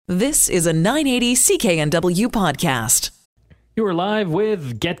This is a 980 CKNW podcast. You are live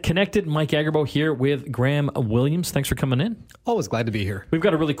with Get Connected. Mike Agerbo here with Graham Williams. Thanks for coming in. Always glad to be here. We've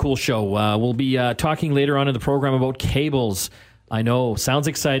got a really cool show. We'll be talking later on in the program about cables. I know, sounds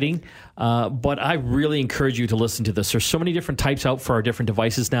exciting, but I really encourage you to listen to this. There's so many different types out for our different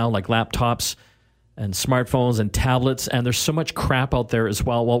devices now, like laptops and smartphones and tablets, and there's so much crap out there as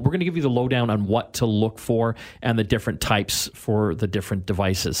well. Well, we're going to give you the lowdown on what to look for and the different types for the different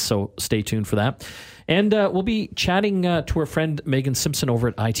devices. So stay tuned for that. And we'll be chatting to our friend Megan Simpson over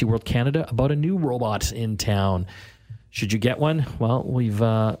at IT World Canada about a new robot in town. Should you get one? Well, we've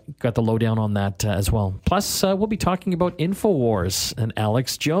got the lowdown on that as well. Plus, we'll be talking about InfoWars and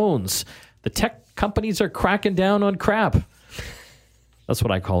Alex Jones. The tech companies are cracking down on crap. That's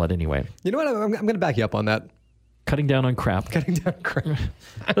what I call it anyway. You know what? I'm going to back you up on that. Cutting down on crap. Cutting down crap.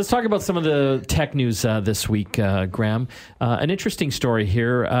 Let's talk about some of the tech news this week, Graham. An interesting story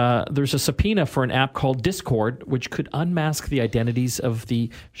here. There's a subpoena for an app called Discord, which could unmask the identities of the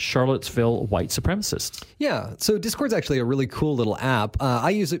Charlottesville white supremacists. Yeah, so Discord's actually a really cool little app.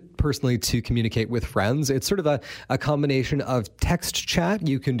 I use it personally to communicate with friends. It's sort of a combination of text chat.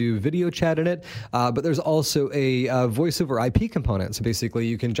 You can do video chat in it, but there's also a voice over IP component. So basically,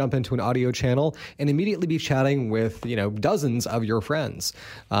 you can jump into an audio channel and immediately be chatting with, dozens of your friends.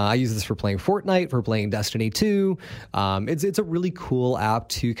 I use this for playing Fortnite, for playing Destiny 2. It's a really cool app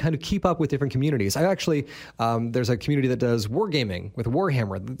to kind of keep up with different communities. I actually, there's a community that does wargaming with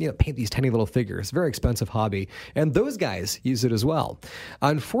Warhammer, paint these tiny little figures, very expensive hobby. And those guys use it as well.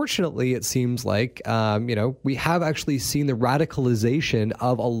 Unfortunately, it seems like, we have actually seen the radicalization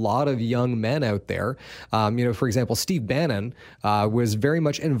of a lot of young men out there. For example, Steve Bannon was very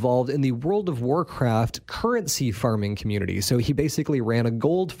much involved in the World of Warcraft currency farming community. So he basically ran a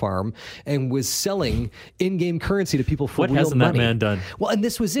gold farm and was selling in-game currency to people for real money. What hasn't that man done? Well, and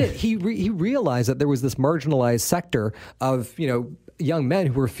this was it. He realized that there was this marginalized sector of, young men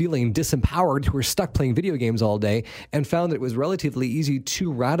who were feeling disempowered, who were stuck playing video games all day, and found that it was relatively easy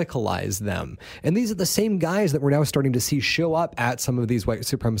to radicalize them. And these are the same guys that we're now starting to see show up at some of these white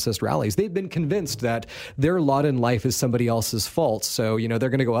supremacist rallies. They've been convinced that their lot in life is somebody else's fault. So, they're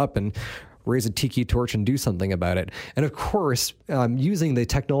going to go up and raise a tiki torch and do something about it. And of course, using the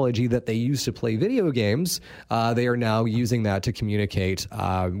technology that they use to play video games, they are now using that to communicate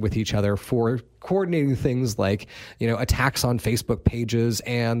with each other for coordinating things like, attacks on Facebook pages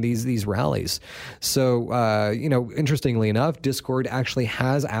and these rallies. So, interestingly enough, Discord actually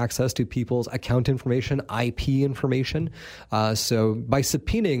has access to people's account information, IP information. So by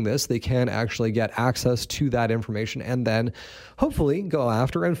subpoenaing this, they can actually get access to that information and then hopefully go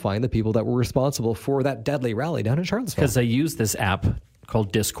after and find the people that were responsible for that deadly rally down in Charlottesville. Because they use this app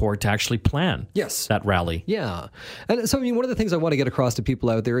called Discord to actually plan that rally. Yeah. And so, one of the things I want to get across to people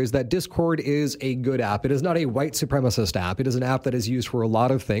out there is that Discord is a good app. It is not a white supremacist app. It is an app that is used for a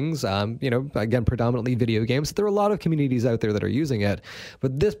lot of things, again, predominantly video games. There are a lot of communities out there that are using it.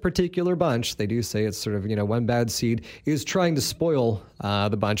 But this particular bunch, they do say it's sort of, one bad seed, is trying to spoil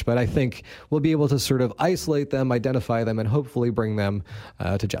the bunch. But I think we'll be able to sort of isolate them, identify them, and hopefully bring them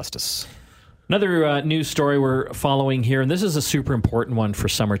to justice. Another news story we're following here, and this is a super important one for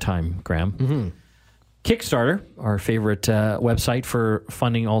summertime, Graham. Mm-hmm. Kickstarter, our favorite website for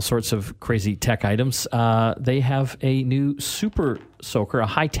funding all sorts of crazy tech items, they have a new Super Soaker, a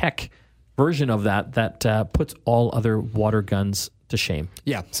high-tech version of that puts all other water guns to shame.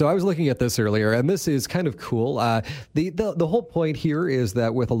 Yeah, so I was looking at this earlier, and this is kind of cool. The whole point here is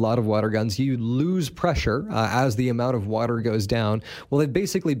that with a lot of water guns, you lose pressure as the amount of water goes down. Well, they've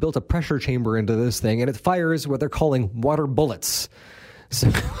basically built a pressure chamber into this thing, and it fires what they're calling water bullets. So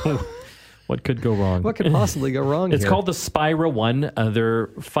what could go wrong? What could possibly go wrong It's here? called the Spira 1.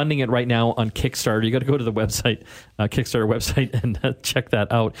 They're funding it right now on Kickstarter. You got to go to the website, Kickstarter website, and check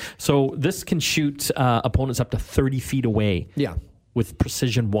that out. So this can shoot opponents up to 30 feet away. Yeah. With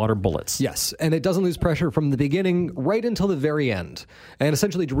precision water bullets. Yes, and it doesn't lose pressure from the beginning right until the very end. And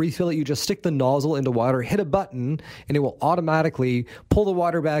essentially, to refill it, you just stick the nozzle into water, hit a button, and it will automatically pull the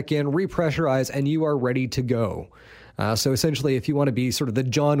water back in, repressurize, and you are ready to go. So essentially, if you want to be sort of the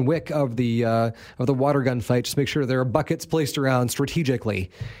John Wick of the water gun fight, just make sure there are buckets placed around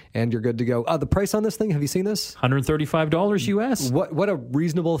strategically, and you're good to go. The price on this thing, have you seen this? $135 US. What a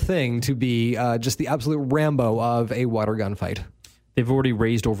reasonable thing to be just the absolute Rambo of a water gun fight. They've already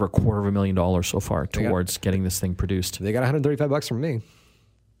raised over $250,000 so far towards getting this thing produced. They got $135 from me.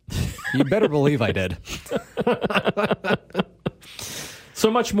 You better believe I did. So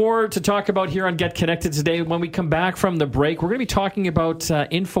much more to talk about here on Get Connected today. When we come back from the break, we're going to be talking about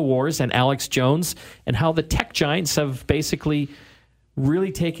InfoWars and Alex Jones and how the tech giants have basically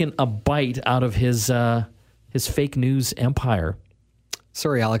really taken a bite out of his fake news empire.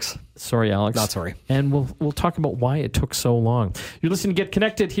 Sorry, Alex. Not sorry. And we'll talk about why it took so long. You're listening to Get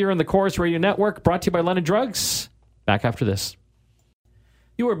Connected here on the Corus Radio Network, brought to you by London Drugs. Back after this.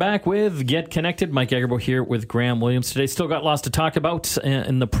 You are back with Get Connected. Mike Agerbo here with Graham Williams today. Still got lots to talk about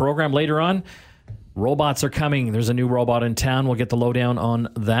in the program later on. Robots are coming. There's a new robot in town. We'll get the lowdown on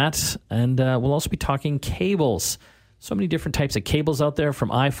that. And we'll also be talking cables. So many different types of cables out there, from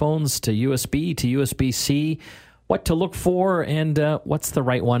iPhones to USB to USB-C. What to look for, and what's the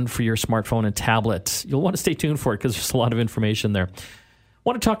right one for your smartphone and tablet. You'll want to stay tuned for it because there's a lot of information there. I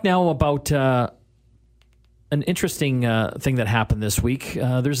want to talk now about an interesting thing that happened this week.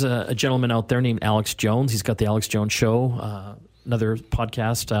 There's a gentleman out there named Alex Jones. He's got the Alex Jones Show, another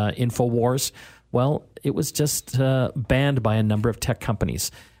podcast, InfoWars. Well, it was just banned by a number of tech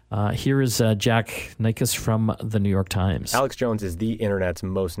companies. Here is Jack Nikas from the New York Times. Alex Jones is the internet's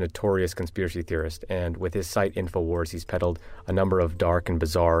most notorious conspiracy theorist, and with his site InfoWars, he's peddled a number of dark and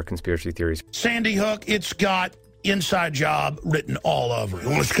bizarre conspiracy theories. Sandy Hook, it's got inside job written all over it. You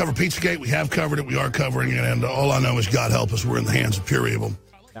want us to cover Pizzagate? We have covered it. We are covering it, and all I know is God help us. We're in the hands of pure evil.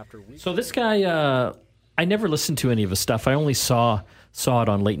 So this guy, I never listened to any of his stuff. I only saw it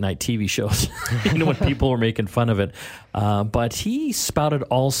on late night TV shows, when people were making fun of it. But he spouted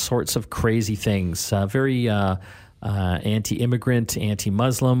all sorts of crazy things, very anti-immigrant,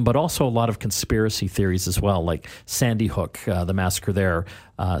 anti-Muslim, but also a lot of conspiracy theories as well, like Sandy Hook, the massacre there,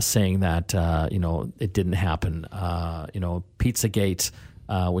 saying that, it didn't happen. Pizzagate,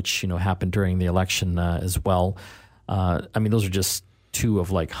 which, happened during the election as well. Those are just two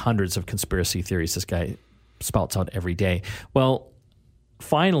of like hundreds of conspiracy theories this guy spouts out every day. Well,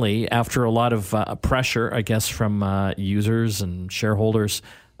 finally, after a lot of pressure, I guess, from users and shareholders,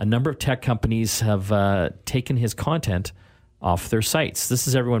 a number of tech companies have taken his content off their sites. This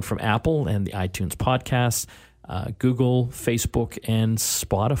is everyone from Apple and the iTunes podcasts, Google, Facebook, and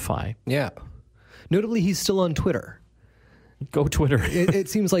Spotify. Yeah. Notably, he's still on Twitter. Go Twitter. It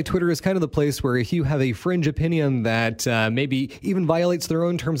seems like Twitter is kind of the place where if you have a fringe opinion that maybe even violates their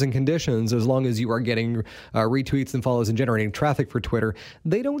own terms and conditions, as long as you are getting retweets and follows and generating traffic for Twitter,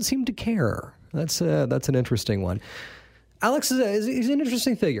 they don't seem to care. That's an interesting one. Alex he's an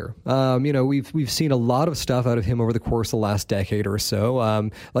interesting figure. We've seen a lot of stuff out of him over the course of the last decade or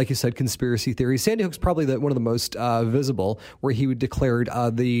so. Like you said, conspiracy theories. Sandy Hook's probably one of the most visible, where he declared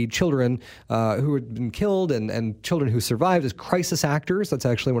the children who had been killed and children who survived as crisis actors. That's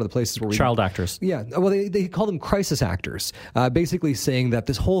actually one of the places where child actors. Yeah. Well, they call them crisis actors, basically saying that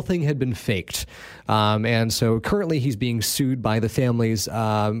this whole thing had been faked. And so currently he's being sued by the families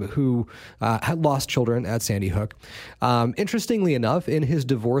who had lost children at Sandy Hook. Interestingly enough, in his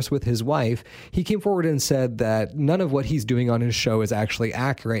divorce with his wife, he came forward and said that none of what he's doing on his show is actually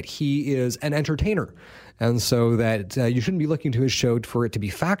accurate. He is an entertainer. And so that you shouldn't be looking to his show for it to be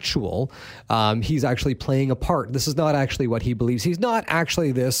factual. He's actually playing a part. This is not actually what he believes. He's not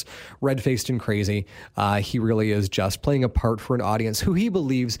actually this red-faced and crazy. He really is just playing a part for an audience who he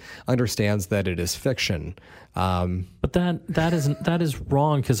believes understands that it is fiction. But that is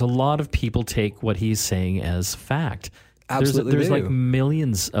wrong, because a lot of people take what he's saying as fact. Absolutely, there's like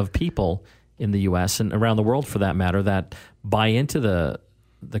millions of people in the U.S. and around the world, for that matter, that buy into the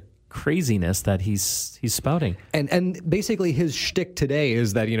craziness that he's spouting. And basically his shtick today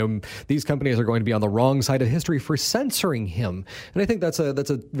is that, these companies are going to be on the wrong side of history for censoring him. And I think that's a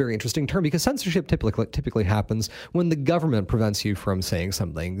very interesting term, because censorship typically happens when the government prevents you from saying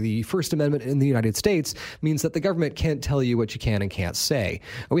something. The First Amendment in the United States means that the government can't tell you what you can and can't say.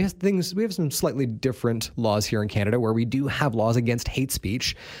 We have some slightly different laws here in Canada where we do have laws against hate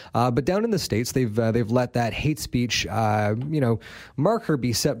speech. But down in the States, they've let that hate speech, marker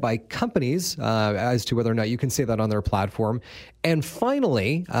be set by companies as to whether or not you can say that on their platform. And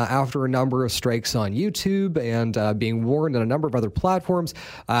finally, after a number of strikes on YouTube and being warned on a number of other platforms,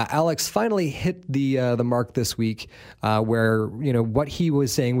 Alex finally hit the mark this week, where what he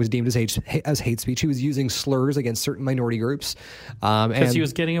was saying was deemed as hate speech. He was using slurs against certain minority groups, because he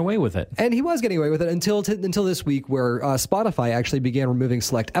was getting away with it. And he was getting away with it until this week, where Spotify actually began removing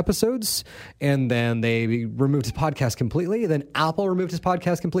select episodes, and then they removed his podcast completely. Then Apple removed his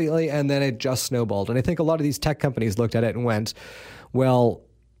podcast completely, and then it just snowballed. And I think a lot of these tech companies looked at it and went, well,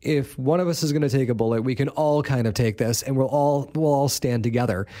 if one of us is going to take a bullet, we can all kind of take this, and we'll all stand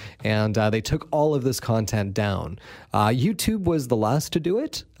together. And they took all of this content down. YouTube was the last to do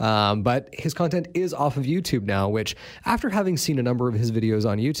it, but his content is off of YouTube now, which, after having seen a number of his videos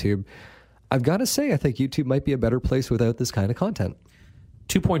on YouTube, I've got to say, I think YouTube might be a better place without this kind of content.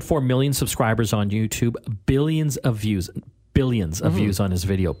 2.4 million subscribers on YouTube, billions of views. billions of views on his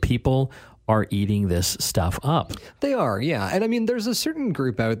video. People are eating this stuff up. They are, yeah. And I mean, there's a certain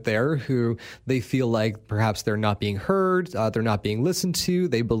group out there who they feel like perhaps they're not being heard, they're not being listened to,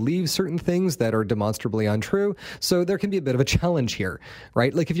 they believe certain things that are demonstrably untrue. So there can be a bit of a challenge here,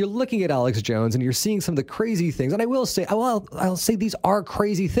 right? Like if you're looking at Alex Jones and you're seeing some of the crazy things, and I will say, I'll say these are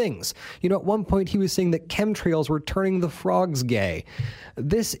crazy things. You know, at one point he was saying that chemtrails were turning the frogs gay.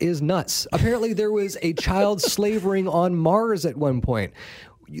 This is nuts. Apparently there was a child slavering on Mars at one point.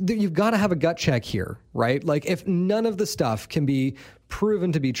 You've got to have a gut check here, right? Like if none of the stuff can be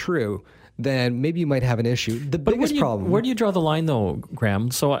proven to be true, then maybe you might have an issue. The biggest problem. Where do you draw the line, though, Graham?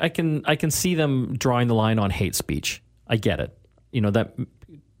 So I can see them drawing the line on hate speech. I get it, that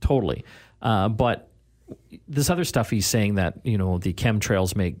totally. But this other stuff he's saying that the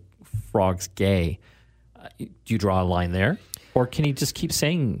chemtrails make frogs gay. Do you draw a line there, or can he just keep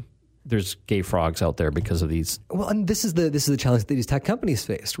saying there's gay frogs out there because of these? Well, and this is the challenge that these tech companies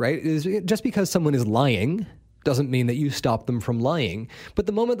faced, right? Just because someone is lying doesn't mean that you stop them from lying. But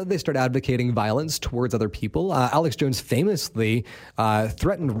the moment that they start advocating violence towards other people, Alex Jones famously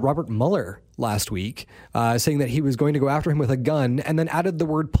threatened Robert Mueller last week, saying that he was going to go after him with a gun, and then added the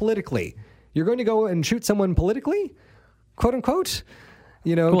word politically. You're going to go and shoot someone politically? Quote unquote?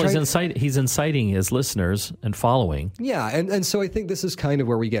 Well, he's inciting his listeners and following. Yeah, and so I think this is kind of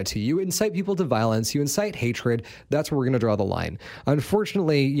where we get to. You incite people to violence, you incite hatred, that's where we're going to draw the line.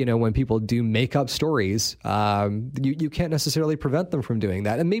 Unfortunately, when people do make up stories, you can't necessarily prevent them from doing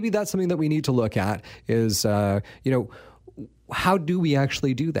that. And maybe that's something that we need to look at is, how do we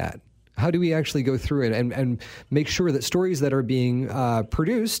actually do that? How do we actually go through it and make sure that stories that are being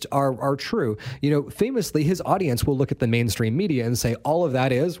produced are true? Famously, his audience will look at the mainstream media and say, all of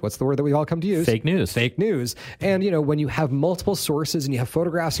that is, what's the word that we all come to use? Fake news. Fake news. And, when you have multiple sources and you have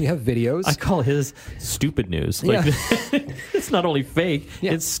photographs and you have videos. I call his stupid news. It's not only fake,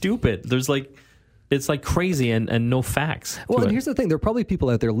 it's stupid. It's like crazy and no facts. Well, and here's the thing. There are probably people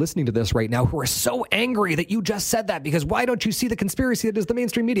out there listening to this right now who are so angry that you just said that, because why don't you see the conspiracy that is the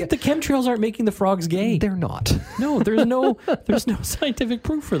mainstream media? The chemtrails aren't making the frogs gay. They're not. No, there's no scientific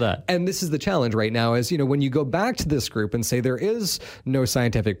proof for that. And this is the challenge right now is, when you go back to this group and say there is no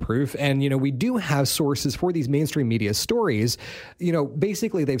scientific proof, and, we do have sources for these mainstream media stories,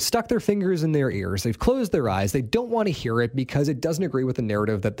 basically they've stuck their fingers in their ears. They've closed their eyes. They don't want to hear it because it doesn't agree with the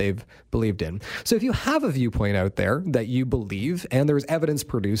narrative that they've believed in. So if you have a viewpoint out there that you believe and there's evidence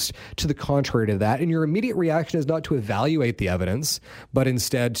produced to the contrary to that, and your immediate reaction is not to evaluate the evidence, but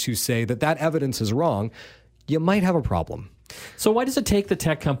instead to say that evidence is wrong, you might have a problem. So why does it take the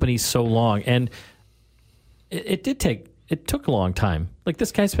tech companies so long? And it took a long time. Like,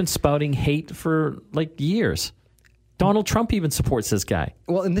 this guy's been spouting hate for years. Donald Trump even supports this guy.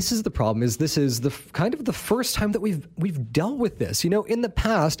 Well, and this is the problem, is this is the kind of the first time that we've dealt with this. In the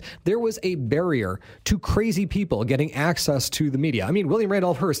past, there was a barrier to crazy people getting access to the media. I mean, William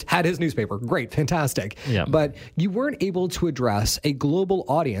Randolph Hearst had his newspaper. Great, fantastic. Yeah. But you weren't able to address a global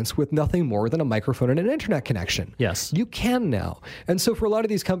audience with nothing more than a microphone and an internet connection. Yes. You can now. And so for a lot of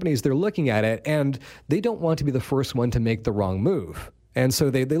these companies, they're looking at it and they don't want to be the first one to make the wrong move. And so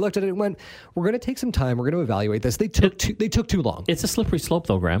they looked at it and went, we're going to take some time. We're going to evaluate this. They took too long. It's a slippery slope,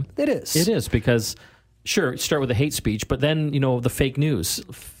 though, Graham. It is. It is, because, sure, start with the hate speech, but then, the fake news.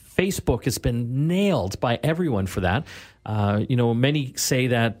 Facebook has been nailed by everyone for that. Many say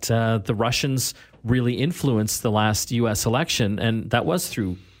that the Russians really influenced the last U.S. election, and that was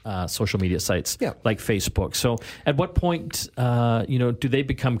through social media sites like Facebook. So at what point, do they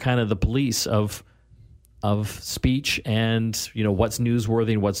become kind of the police of speech and, what's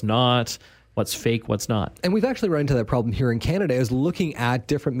newsworthy and what's not, what's fake, what's not? And we've actually run into that problem here in Canada, is looking at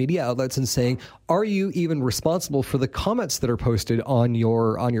different media outlets and saying, are you even responsible for the comments that are posted on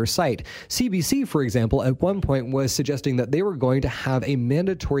your site? CBC, for example, at one point was suggesting that they were going to have a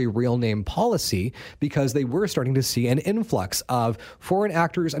mandatory real name policy because they were starting to see an influx of foreign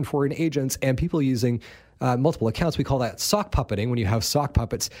actors and foreign agents and people using multiple accounts. We call that sock puppeting, when you have sock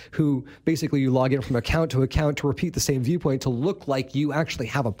puppets who basically you log in from account to repeat the same viewpoint to look like you actually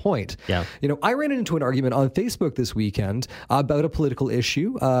have a point. Yeah. I ran into an argument on Facebook this weekend about a political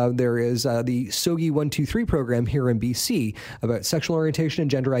issue. There is the SOGI 123 program here in BC about sexual orientation and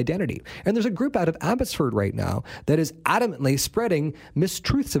gender identity. And there's a group out of Abbotsford right now that is adamantly spreading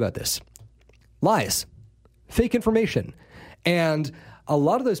mistruths about this. Lies. Fake information. And a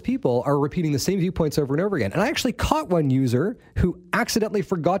lot of those people are repeating the same viewpoints over and over again. And I actually caught one user who accidentally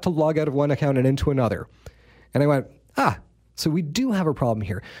forgot to log out of one account and into another. And I went, So we do have a problem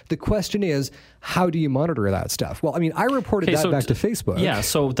here. The question is, how do you monitor that stuff? Well, I mean, I reported back to Facebook. Yeah,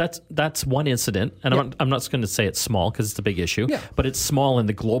 so that's one incident, and I'm not going to say it's small because it's a big issue, but it's small in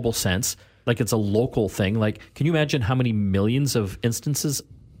the global sense. Like it's a local thing. Like, can you imagine how many millions of instances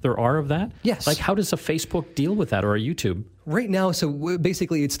there are of that? Yes. Like, how does a Facebook deal with that or a YouTube? Right now, so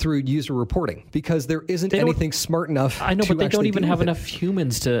basically it's through user reporting because there isn't anything smart enough. I know, but they don't even have enough it.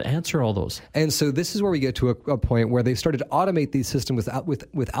 humans to answer all those. And so this is where we get to a point where they started to automate these systems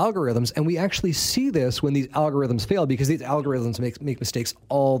with algorithms, and we actually see this when these algorithms fail because these algorithms make mistakes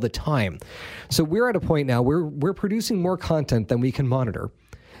all the time. So we're at a point now where we're producing more content than we can monitor.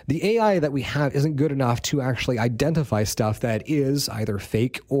 The AI that we have isn't good enough to actually identify stuff that is either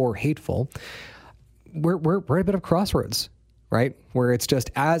fake or hateful. We're at a bit of crossroads, right? Where it's just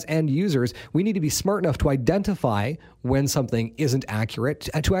as end users, we need to be smart enough to identify when something isn't accurate,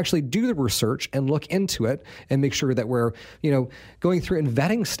 and to actually do the research and look into it and make sure that we're, going through and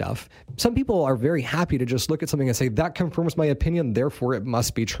vetting stuff. Some people are very happy to just look at something and say, that confirms my opinion, therefore it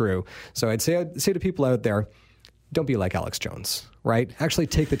must be true. So I'd say to people out there, don't be like Alex Jones, right? Actually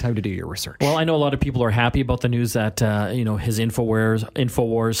take the time to do your research. Well, I know a lot of people are happy about the news that, his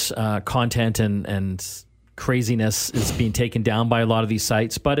InfoWars content and craziness is being taken down by a lot of these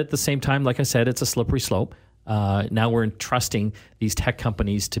sites. But at the same time, like I said, it's a slippery slope. Now we're entrusting these tech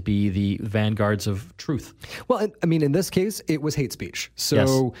companies to be the vanguards of truth. Well, I mean, in this case, it was hate speech.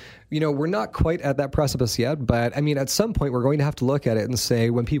 So, we're not quite at that precipice yet. But, I mean, at some point, we're going to have to look at it and say,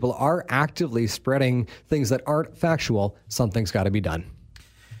 when people are actively spreading things that aren't factual, something's got to be done.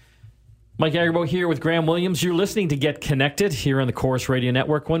 Mike Agerbo here with Graham Williams. You're listening to Get Connected here on the Corus Radio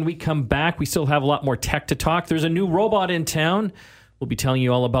Network. When we come back, we still have a lot more tech to talk. There's a new robot in town. We'll be telling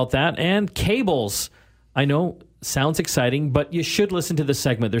you all about that. And cables. I know, sounds exciting, but you should listen to this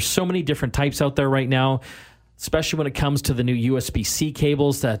segment. There's so many different types out there right now, especially when it comes to the new USB-C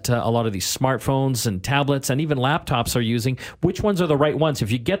cables that a lot of these smartphones and tablets and even laptops are using. Which ones are the right ones?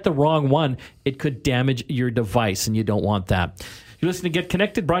 If you get the wrong one, it could damage your device, and you don't want that. You're listening to Get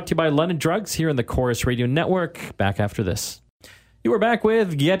Connected, brought to you by London Drugs here on the Corus Radio Network. Back after this. You are back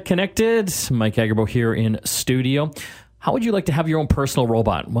with Get Connected. Mike Agerbo here in studio. How would you like to have your own personal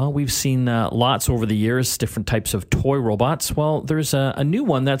robot? Well, we've seen lots over the years, different types of toy robots. Well, there's a new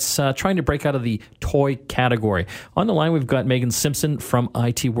one that's trying to break out of the toy category. On the line, we've got Megan Simpson from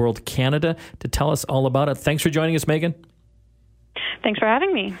IT World Canada to tell us all about it. Thanks for joining us, Megan. Thanks for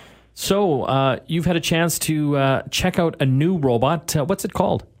having me. So you've had a chance to check out a new robot. What's it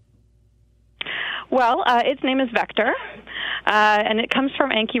called? Well, its name is Vector. And it comes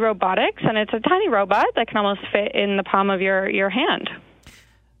from Anki Robotics, and it's a tiny robot that can almost fit in the palm of your hand.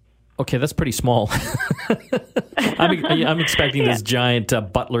 Okay, that's pretty small. I'm expecting this giant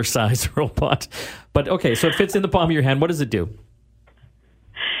butler-sized robot. But okay, so it fits in the palm of your hand. What does it do?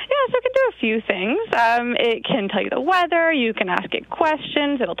 Yeah, so it can do a few things. It can tell you the weather. You can ask it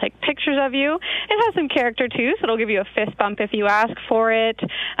questions. It'll take pictures of you. It has some character, too, so it'll give you a fist bump if you ask for it.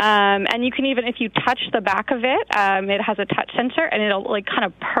 And you can even, if you touch the back of it, it has a touch sensor, and it'll kind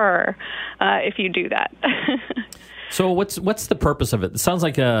of purr if you do that. So what's the purpose of it? It sounds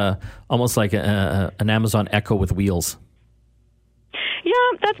like almost like an Amazon Echo with wheels.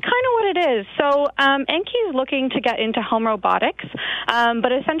 Yeah, that's kind of what it is. So Anki is looking to get into home robotics,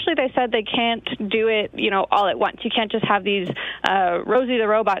 but essentially they said they can't do it, all at once. You can't just have these Rosie the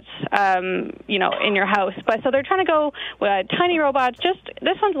robots, in your house. But so they're trying to go with tiny robots. Just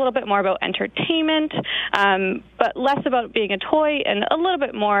this one's a little bit more about entertainment, but less about being a toy, and a little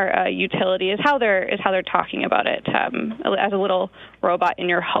bit more utility is how they're talking about it as a little robot in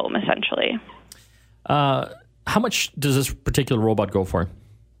your home, essentially. How much does this particular robot go for?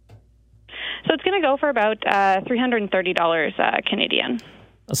 So it's going to go for about $330 Canadian.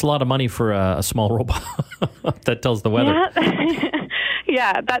 That's a lot of money for a small robot that tells the weather.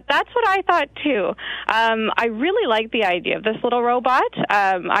 Yeah, that's what I thought too. I really like the idea of this little robot.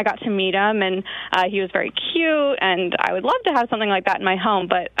 I got to meet him, and he was very cute, and I would love to have something like that in my home,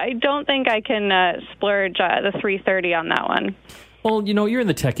 but I don't think I can splurge the $330 on that one. Well, you're in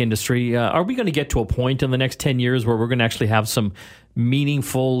the tech industry. Are we going to get to a point in the next 10 years where we're going to actually have some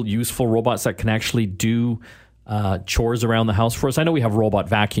meaningful, useful robots that can actually do chores around the house for us? I know we have robot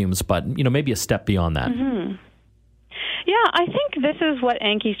vacuums, but, maybe a step beyond that. Mm-hmm. Yeah, I think this is what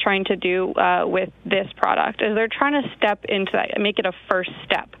Anki's trying to do with this product, is they're trying to step into that and make it a first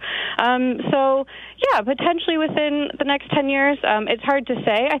step. So, yeah, potentially within the next 10 years, it's hard to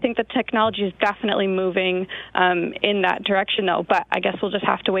say. I think the technology is definitely moving in that direction, though, but I guess we'll just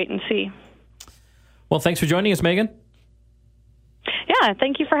have to wait and see. Well, thanks for joining us, Megan. Yeah,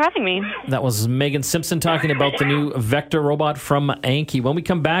 thank you for having me. That was Megan Simpson talking about the new Vector robot from Anki. When we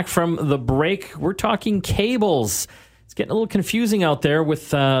come back from the break, we're talking cables. It's getting a little confusing out there with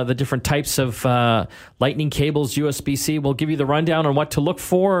the different types of lightning cables, USB-C. We'll give you the rundown on what to look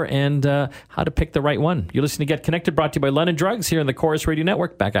for and how to pick the right one. You're listening to Get Connected, brought to you by London Drugs here in the Chorus Radio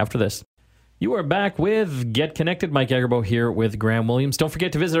Network. Back after this. You are back with Get Connected. Mike Agerbo here with Graham Williams. Don't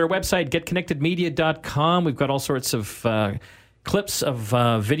forget to visit our website, getconnectedmedia.com. We've got all sorts of clips of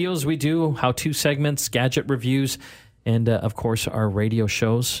videos we do, how-to segments, gadget reviews, and, of course, our radio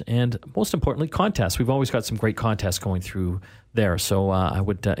shows, and most importantly, contests. We've always got some great contests going through there, so I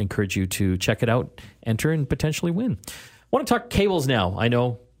would encourage you to check it out, enter, and potentially win. I want to talk cables now. I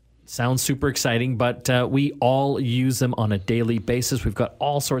know, sounds super exciting, but we all use them on a daily basis. We've got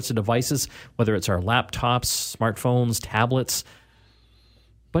all sorts of devices, whether it's our laptops, smartphones, tablets,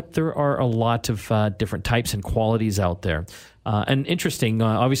 but there are a lot of different types and qualities out there. And interesting,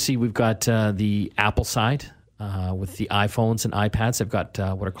 obviously, we've got the Apple side, with the iPhones and iPads. They've got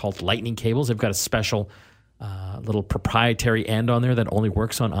what are called lightning cables. They've got a special little proprietary end on there that only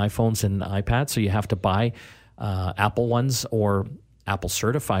works on iPhones and iPads. So you have to buy Apple ones or Apple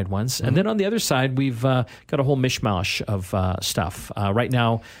certified ones. Mm-hmm. And then on the other side, we've got a whole mishmash of stuff. Right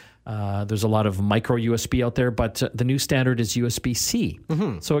now, there's a lot of micro USB out there, but the new standard is USB-C.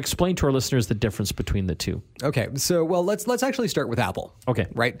 Mm-hmm. So explain to our listeners the difference between the two. Okay, so let's actually start with Apple. Okay,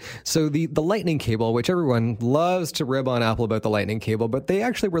 right. So the Lightning cable, which everyone loves to rib on Apple about the Lightning cable, but they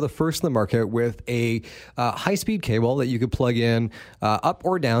actually were the first in the market with a high-speed cable that you could plug in up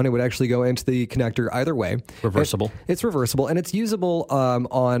or down. It would actually go into the connector either way. Reversible. It's reversible, and it's usable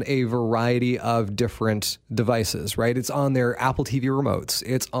on a variety of different devices. Right. It's on their Apple TV remotes.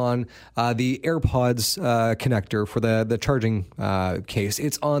 It's on the AirPods connector for the charging case.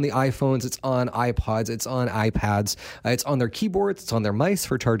 It's on the iPhones. It's on iPods. It's on iPads. It's on their keyboards. It's on their mice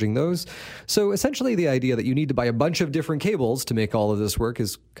for charging those. So essentially the idea that you need to buy a bunch of different cables to make all of this work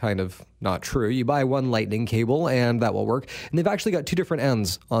is kind of not true. You buy one Lightning cable and that will work. And they've actually got two different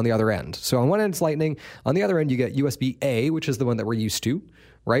ends on the other end. So on one end it's Lightning. On the other end you get USB-A, which is the one that we're used to.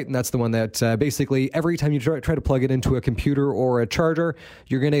 Right, and that's the one that basically every time you try to plug it into a computer or a charger,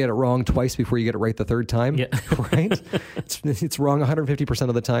 you're going to get it wrong twice before you get it right the third time. Yeah. Right? It's wrong 150%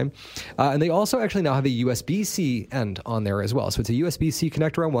 of the time. And they also actually now have a USB-C end on there as well. So it's a USB-C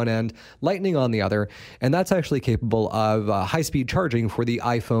connector on one end, Lightning on the other, and that's actually capable of high-speed charging for the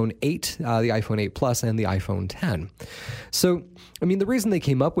iPhone 8, the iPhone 8 Plus, and the iPhone 10. So, I mean, the reason they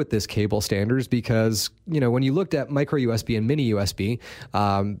came up with this cable standard is because, when you looked at micro USB and mini USB,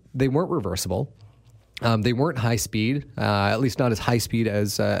 they weren't reversible. They weren't high speed, at least not as high speed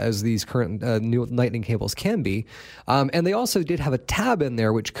as these current new Lightning cables can be. And they also did have a tab in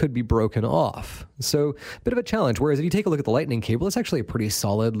there which could be broken off. So a bit of a challenge. Whereas if you take a look at the Lightning cable, it's actually a pretty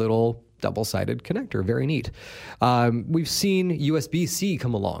solid little double-sided connector. Very neat. We've seen USB-C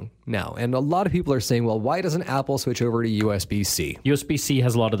come along now, and a lot of people are saying, well, why doesn't Apple switch over to USB-C? USB-C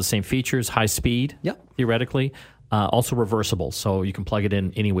has a lot of the same features, high speed, theoretically, also reversible, so you can plug it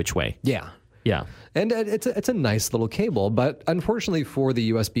in any which way. Yeah. Yeah. And it's a nice little cable, but unfortunately for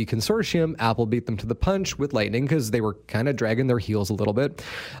the USB consortium, Apple beat them to the punch with Lightning because they were kind of dragging their heels a little bit.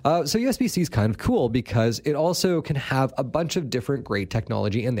 So USB-C is kind of cool because it also can have a bunch of different great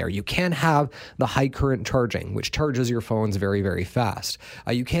technology in there. You can have the high current charging, which charges your phones very, very fast.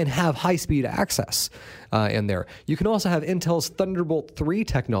 You can have high-speed access in there. You can also have Intel's Thunderbolt 3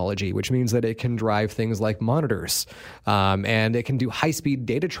 technology, which means that it can drive things like monitors, and it can do high-speed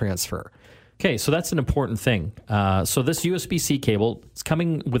data transfer. Okay, so that's an important thing. So this USB-C cable is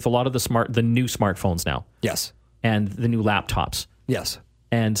coming with a lot of the new smartphones now. Yes. And the new laptops. Yes.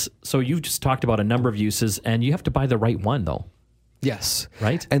 And so you've just talked about a number of uses, and you have to buy the right one, though. Yes.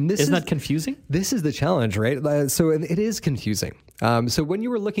 Right? And Isn't that confusing? This is the challenge, right? So it is confusing. So when you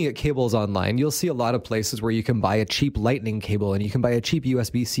were looking at cables online, you'll see a lot of places where you can buy a cheap Lightning cable and you can buy a cheap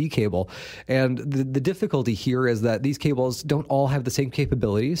USB-C cable. And the difficulty here is that these cables don't all have the same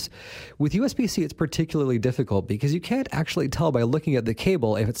capabilities. With USB-C, it's particularly difficult because you can't actually tell by looking at the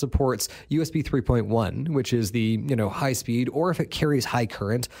cable if it supports USB 3.1, which is the high speed, or if it carries high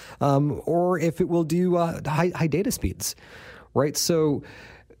current, or if it will do high data speeds. Right, so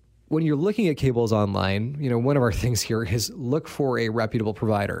when you're looking at cables online, one of our things here is look for a reputable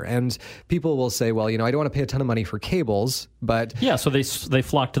provider. And people will say, well, I don't want to pay a ton of money for cables, but yeah, so they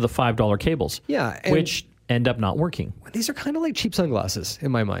flock to the $5 cables. Yeah, which end up not working. These are kind of like cheap sunglasses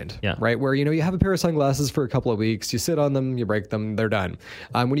in my mind, Yeah. right? Where, you have a pair of sunglasses for a couple of weeks, you sit on them, you break them, they're done.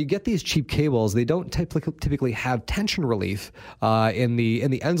 When you get these cheap cables, they don't typically have tension relief in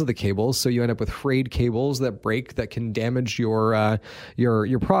the ends of the cables, so you end up with frayed cables that break, that can damage your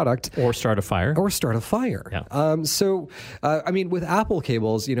product. Or start a fire. Or start a fire. Yeah. With Apple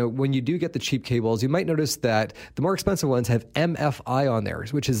cables, when you do get the cheap cables, you might notice that the more expensive ones have MFI on there,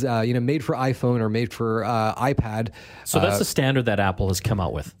 which is made for iPhone or made for iPad. So that's the standard that Apple has come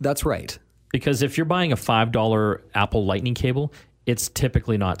out with. That's right. Because if you're buying a $5 Apple Lightning cable, it's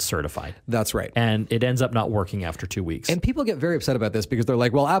typically not certified. That's right. And it ends up not working after 2 weeks. And people get very upset about this because they're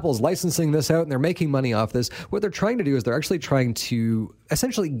like, well, Apple's licensing this out and they're making money off this. What they're trying to do is they're actually trying to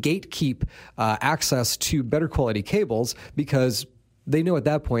essentially gatekeep access to better quality cables, because they know at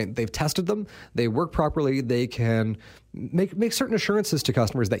that point they've tested them, they work properly, they can make certain assurances to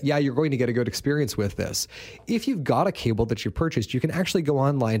customers that, yeah, you're going to get a good experience with this. If you've got a cable that you've purchased, you can actually go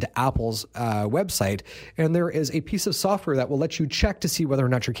online to Apple's website, and there is a piece of software that will let you check to see whether or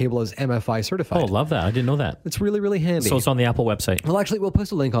not your cable is MFI certified. Oh, love that. I didn't know that. It's really, really handy. So it's on the Apple website. Well, actually, we'll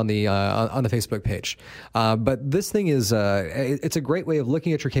post a link on the Facebook page. But this thing is, it's a great way of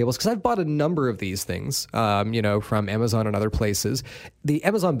looking at your cables, because I've bought a number of these things, from Amazon and other places. The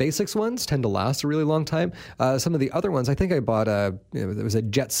Amazon Basics ones tend to last a really long time. Some of the other ones, I think I bought there was a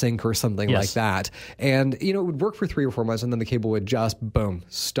JetSync or something like that. And, it would work for 3 or 4 months, and then the cable would just, boom,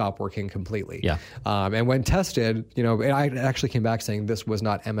 stop working completely. Yeah. And when tested, I actually came back saying this was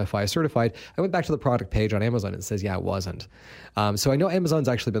not MFI certified. I went back to the product page on Amazon, and it says, yeah, it wasn't. So I know Amazon's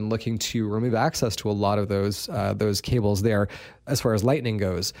actually been looking to remove access to a lot of those cables there as far as Lightning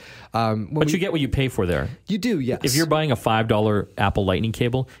goes. But you get what you pay for there. You do, yes. If you're buying a $5 Apple Lightning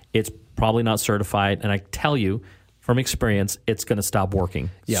cable, it's probably not certified. And I tell you, from experience, it's going to stop working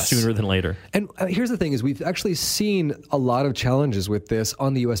sooner than later. And here's the thing is, we've actually seen a lot of challenges with this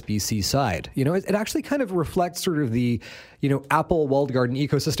on the USB-C side. It actually kind of reflects sort of the, Apple walled garden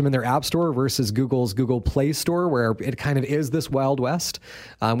ecosystem in their App Store versus Google's Google Play Store, where it kind of is this Wild West.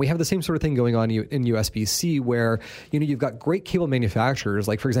 We have the same sort of thing going on in USB-C, where, you've got great cable manufacturers,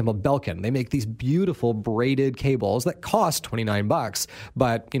 like, for example, Belkin. They make these beautiful braided cables that cost $29,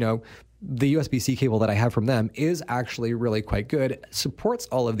 but, the USB-C cable that I have from them is actually really quite good. It supports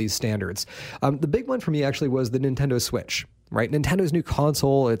all of these standards. The big one for me actually was the Nintendo Switch. Right, Nintendo's new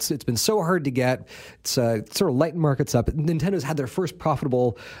console. It's been so hard to get. It's sort of lightened markets up. Nintendo's had their first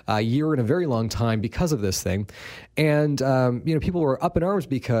profitable year in a very long time because of this thing, and people were up in arms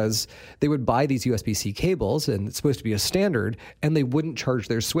because they would buy these USB-C cables, and it's supposed to be a standard, and they wouldn't charge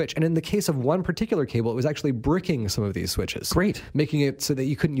their Switch. And in the case of one particular cable, it was actually bricking some of these switches. Great, making it so that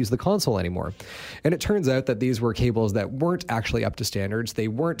you couldn't use the console anymore. And it turns out that these were cables that weren't actually up to standards. They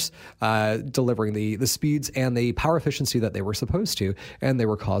weren't delivering the speeds and the power efficiency that they were supposed to, and they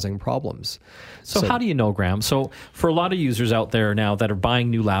were causing problems. So how do you know, Graham? So for a lot of users out there now that are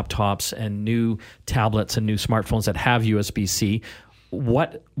buying new laptops and new tablets and new smartphones that have USB-C,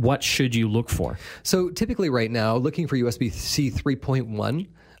 what should you look for? So typically right now, looking for USB-C 3.1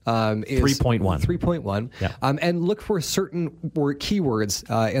 is 3.1. Yeah. And look for certain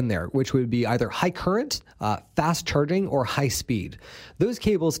keywords in there, which would be either high current, fast charging, or high speed. Those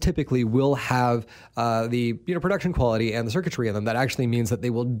cables typically will have the production quality and the circuitry in them that actually means that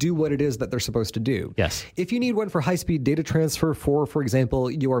they will do what it is that they're supposed to do. Yes. If you need one for high speed data transfer for example,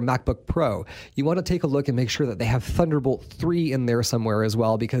 your MacBook Pro, you want to take a look and make sure that they have Thunderbolt 3 in there somewhere as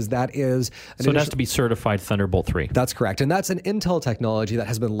well, because that is so it has to be certified Thunderbolt 3. That's correct, and that's an Intel technology that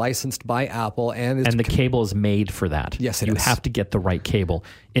has been licensed by Apple, and the cable is made for that. Yes, you have to get the right cable.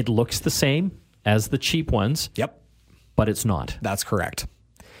 It looks the same as the cheap ones. Yep, but it's not. That's correct.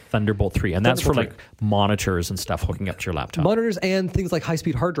 Thunderbolt 3, and that's for like monitors and stuff hooking up to your laptop. Monitors and things like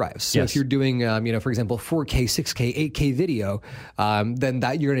high-speed hard drives. So if you're doing, for example, 4K, 6K, 8K video, then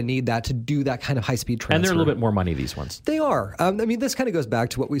that you're going to need that to do that kind of high-speed transfer. And they're a little bit more money, these ones. They are. This kind of goes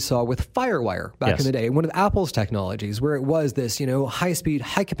back to what we saw with FireWire back in the day, one of Apple's technologies, where it was this, high-speed,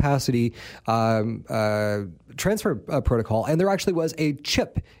 high-capacity transfer protocol, and there actually was a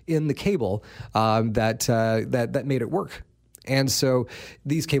chip in the cable that made it work. And so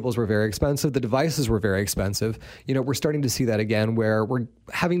these cables were very expensive. The devices were very expensive. We're starting to see that again, where we're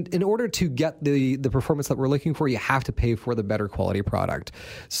having, in order to get the performance that we're looking for, you have to pay for the better quality product.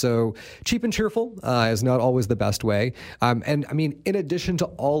 So cheap and cheerful is not always the best way. In addition to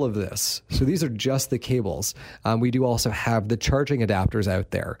all of this, so these are just the cables. We do also have the charging adapters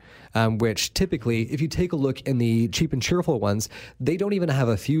out there. which typically, if you take a look in the cheap and cheerful ones, they don't even have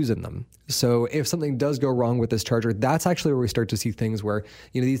a fuse in them. So if something does go wrong with this charger, that's actually where we start to see things where,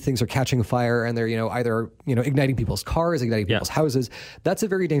 these things are catching fire and they're, either, igniting people's cars, igniting people's houses. That's a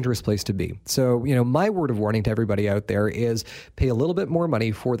very dangerous place to be. So, my word of warning to everybody out there is pay a little bit more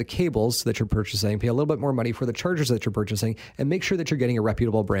money for the cables that you're purchasing, pay a little bit more money for the chargers that you're purchasing, and make sure that you're getting a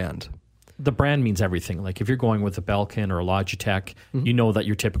reputable brand. The brand means everything. Like if you're going with a Belkin or a Logitech, you know that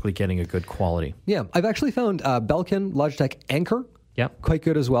you're typically getting a good quality. Yeah, I've actually found Belkin, Logitech, Anker. Yeah, quite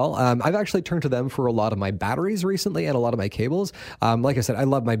good as well. I've actually turned to them for a lot of my batteries recently and a lot of my cables. Like I said, I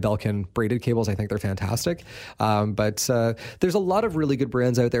love my Belkin braided cables. I think they're fantastic. But there's a lot of really good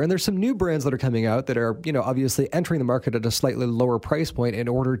brands out there. And there's some new brands that are coming out that are, obviously entering the market at a slightly lower price point in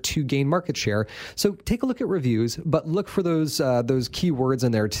order to gain market share. So take a look at reviews, but look for those keywords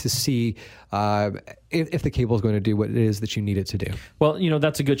in there to see if the cable is going to do what it is that you need it to do. Well,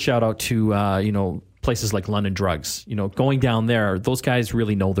 that's a good shout out to, places like London Drugs. Going down there, those guys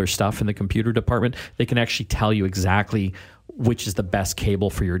really know their stuff in the computer department. They can actually tell you exactly which is the best cable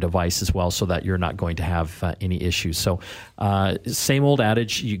for your device as well, so that you're not going to have any issues. So same old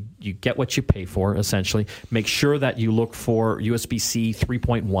adage, you get what you pay for, essentially. Make sure that you look for USB-C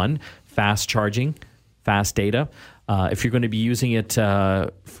 3.1, fast charging, fast data. If you're going to be using it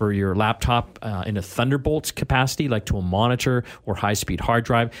for your laptop in a Thunderbolt capacity, like to a monitor or high-speed hard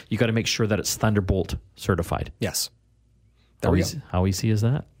drive, you got to make sure that it's Thunderbolt certified. Yes. How easy is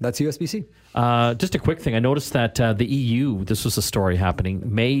that? That's USB-C. Just a quick thing. I noticed that the EU, this was a story happening,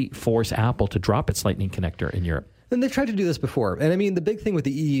 may force Apple to drop its Lightning connector in Europe. And they've tried to do this before. And I mean, the big thing with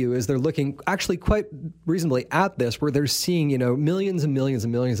the EU is they're looking actually quite reasonably at this, where they're seeing, millions and millions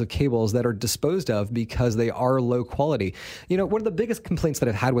and millions of cables that are disposed of because they are low quality. One of the biggest complaints that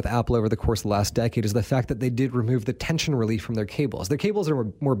I've had with Apple over the course of the last decade is the fact that they did remove the tension relief from their cables. Their cables are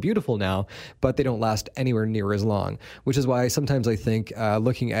more beautiful now, but they don't last anywhere near as long, which is why sometimes I think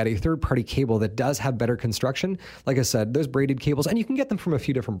looking at a third-party cable that does have better construction, like I said, those braided cables, and you can get them from a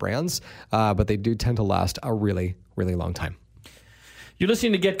few different brands, but they do tend to last a really long time. You're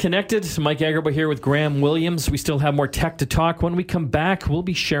listening to Get Connected. Mike Agerbo here with Graham Williams. We still have more tech to talk. When we come back, we'll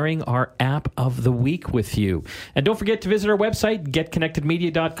be sharing our app of the week with you. And don't forget to visit our website,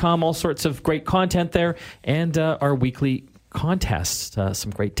 getconnectedmedia.com. All sorts of great content there, and our weekly contests. Some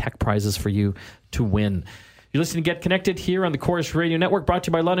great tech prizes for you to win. You're listening to Get Connected here on the Chorus Radio Network, brought to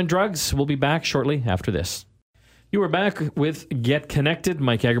you by London Drugs. We'll be back shortly after this. You are back with Get Connected.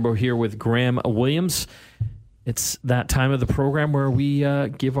 Mike Agerbo here with Graham Williams. It's that time of the program where we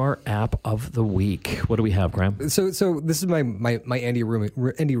give our app of the week. What do we have, Graham? So this is my Andy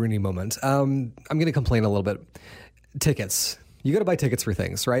Rooney moment. I'm going to complain a little bit. Tickets. You got to buy tickets for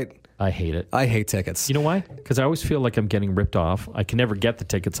things, right? I hate it. I hate tickets. You know why? Because I always feel like I'm getting ripped off. I can never get the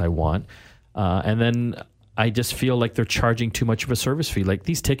tickets I want. And then I just feel like they're charging too much of a service fee. Like,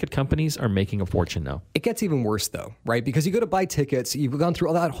 these ticket companies are making a fortune now. It gets even worse, though, right? Because you go to buy tickets, you've gone through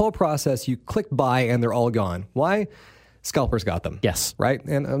all that whole process, you click buy, and they're all gone. Why? Scalpers got them. Yes. Right?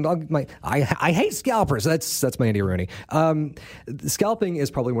 And I hate scalpers. That's my Andy Rooney. Scalping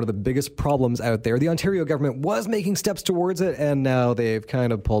is probably one of the biggest problems out there. The Ontario government was making steps towards it, and now they've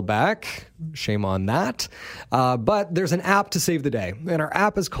kind of pulled back. Shame on that. But there's an app to save the day, and our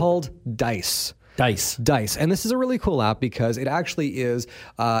app is called Dice. Dice. And this is a really cool app because it actually is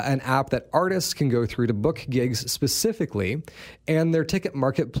an app that artists can go through to book gigs specifically, and their ticket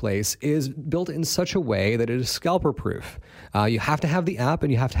marketplace is built in such a way that it is scalper proof. You have to have the app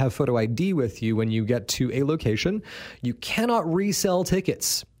and you have to have photo ID with you when you get to a location. You cannot resell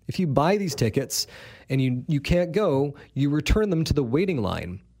tickets. If you buy these tickets and you can't go, you return them to the waiting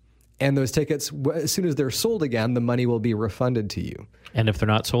line. And those tickets, as soon as they're sold again, the money will be refunded to you. And if they're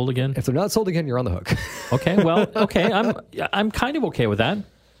not sold again? If they're not sold again, you're on the hook. Okay, well, okay. I'm kind of okay with that.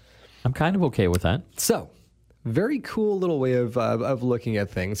 So, very cool little way of looking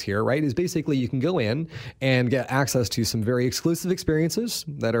at things here, right? Is basically you can go in and get access to some very exclusive experiences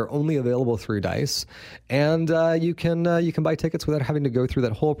that are only available through Dice, and you can buy tickets without having to go through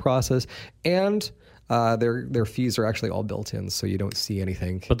that whole process, and their fees are actually all built in, so you don't see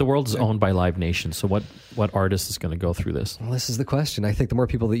anything. But the world is owned by Live Nation, so what artist is going to go through this? Well, this is the question. I think the more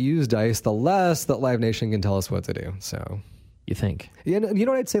people that use Dice, the less that Live Nation can tell us what to do. So, you think? You know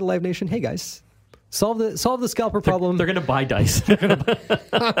what I'd say to Live Nation? Hey guys, solve the scalper problem. They're going to buy Dice.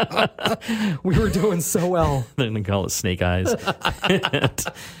 We were doing so well. They're going to call it Snake Eyes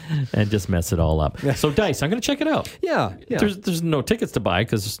and just mess it all up. So Dice, I'm going to check it out. Yeah. There's no tickets to buy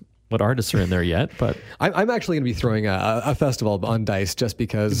because what artists are in there yet, but I'm actually going to be throwing a festival on Dice just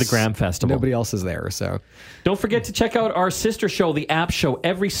because the Graham Festival. Nobody else is there. So don't forget to check out our sister show, The App Show,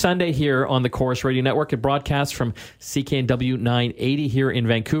 every Sunday here on the Chorus Radio Network. It broadcasts from CKNW 980 here in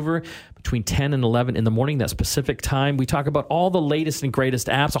Vancouver between 10 and 11 in the morning, that Pacific time. We talk about all the latest and greatest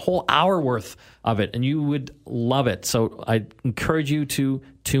apps, a whole hour worth of it, and you would love it. So I encourage you to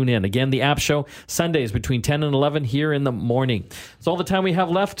tune in. Again, The App Show, Sundays between 10 and 11 here in the morning. That's all the time we have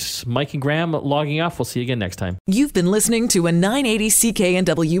left. Mike and Graham logging off. We'll see you again next time. You've been listening to a 980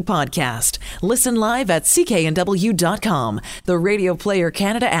 CKNW podcast. Listen live at cknw.com, the Radio Player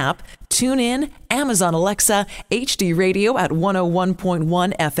Canada app, tune in, Amazon Alexa, HD Radio at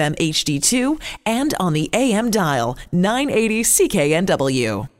 101.1 FM HD2, and on the AM dial, 980 CKNW.